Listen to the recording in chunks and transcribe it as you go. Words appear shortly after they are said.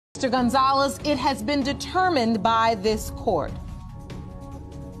Mr. Gonzalez, it has been determined by this court.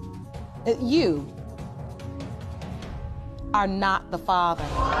 You are not the father.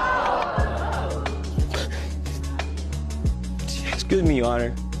 Excuse me, Your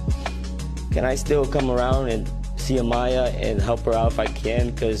Honor. Can I still come around and see Amaya and help her out if I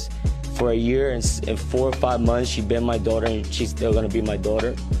can? Because for a year and 4 or 5 months, she's been my daughter, and she's still going to be my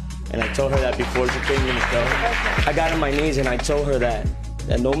daughter. And I told her that before she came in the show. I got on my knees and I told her that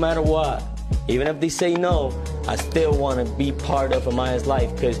no matter what, even if they say no, I still want to be part of Amaya's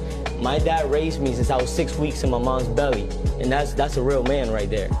life, because my dad raised me since I was 6 weeks in my mom's belly, and that's a real man right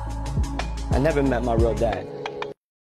there. I never met my real dad.